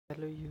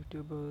Hello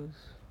YouTubers,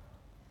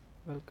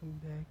 welcome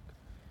back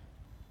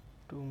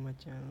to my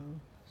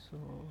channel. So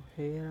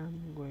here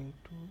I'm going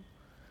to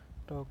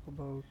talk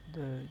about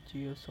the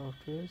Jio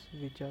softwares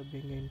which are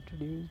being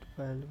introduced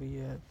while we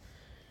have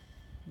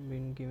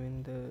been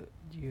given the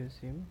Jio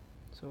SIM.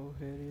 So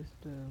here is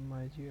the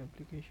my Jio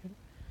application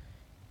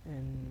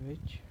in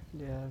which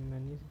there are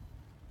many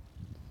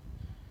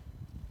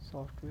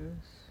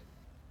softwares.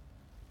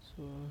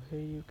 So here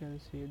you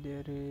can see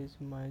there is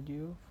my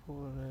Jio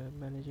for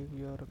managing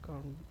your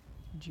account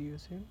Jio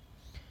SIM,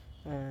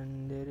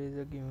 and there is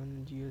a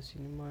given Jio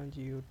Cinema,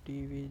 Jio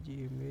TV,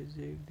 Jio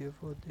Music.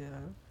 Therefore there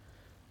are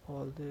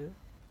all the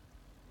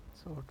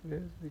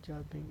softwares which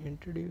are being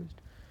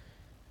introduced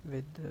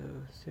with the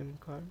SIM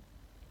card.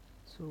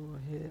 So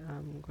here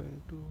I'm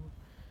going to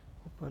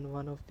open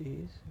one of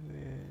these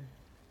where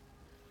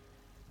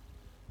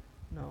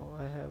now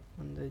I have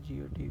on the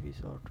Jio TV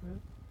software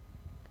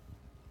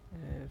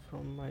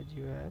from my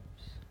Jio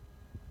apps,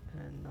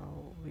 and now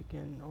we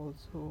can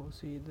also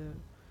see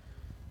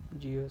the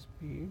Jio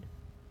speed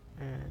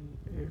and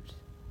its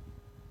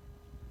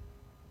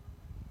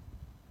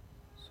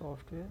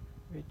software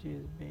which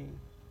is being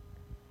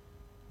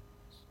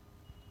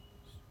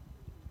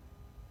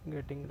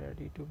getting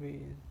ready to be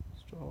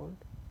installed.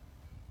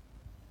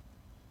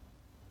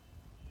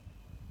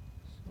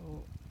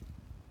 So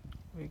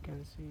we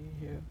can see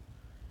here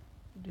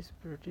it is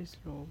pretty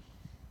slow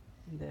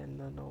than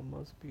the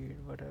normal speed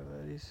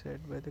whatever is said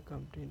by the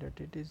company, that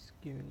it is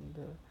giving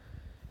the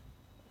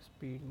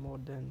speed more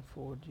than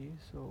 4G.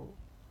 So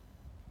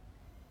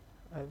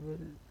I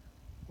will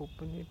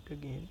open it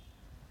again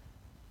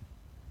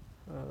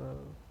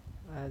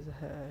as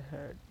I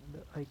had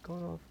the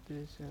icon of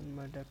this in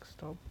my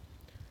desktop.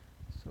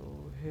 So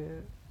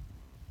here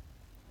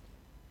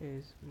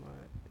is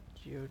my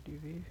Jio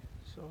TV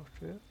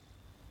software.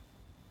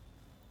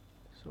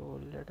 So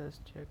let us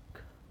check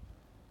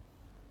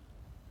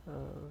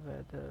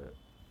whether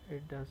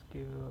it does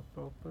give a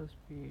proper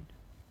speed.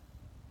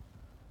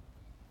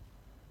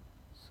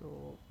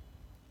 So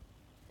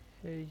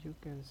here you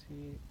can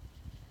see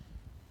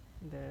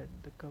that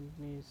the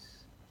company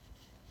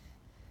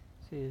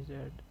says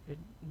that it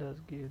does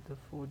give the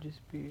 4G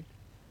speed,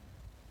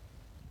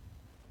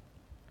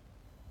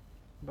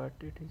 but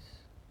it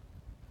is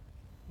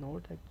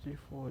not actually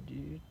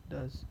 4G. It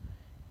does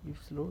give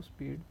slow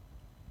speed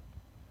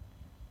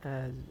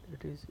as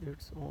it is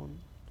its own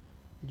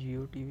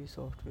Jio TV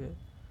software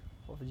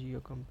of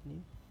Jio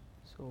company.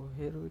 So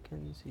here we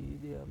can see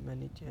there are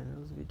many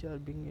channels which are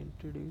being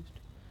introduced.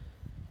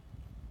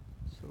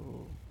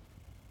 So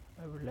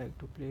I would like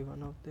to play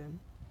one of them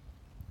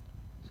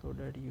so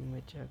that you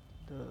may check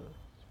the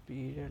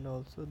speed and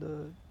also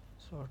the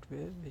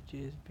software which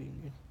is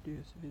being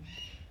introduced with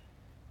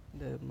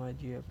the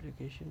MyGeo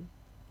application.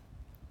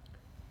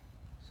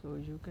 So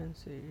you can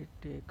say it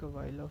take a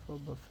while of a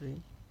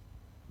buffering,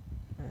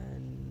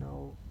 and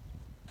now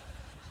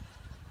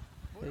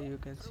here you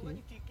can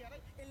see.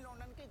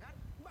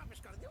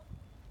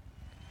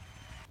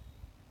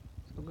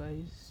 So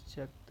guys,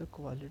 check the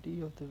quality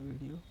of the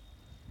video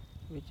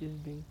which is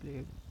being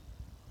played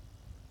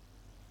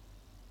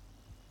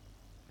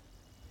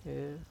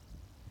here.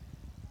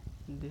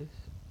 This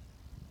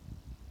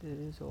there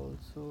is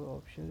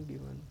also option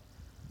given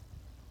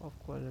of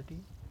quality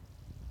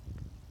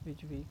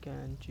which we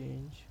can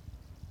change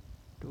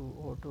to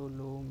auto,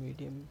 low,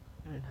 medium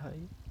and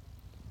high.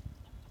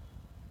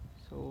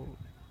 So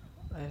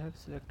I have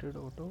selected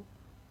auto,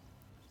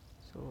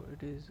 so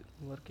it is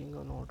working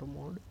on auto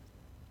mode,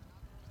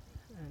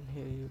 and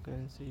here you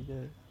can see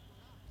the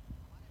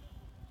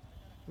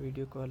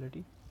video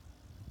quality.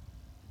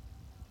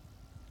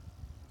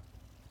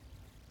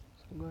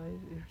 So guys,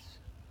 it's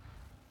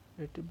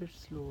little bit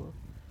slower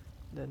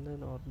than the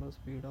normal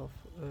speed of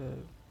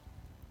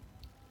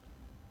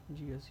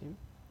GSM,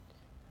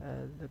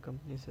 as the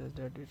company says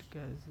that it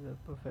has the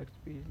perfect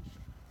speed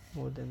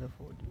more than the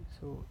 4G.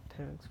 So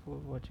thanks for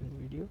watching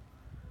video.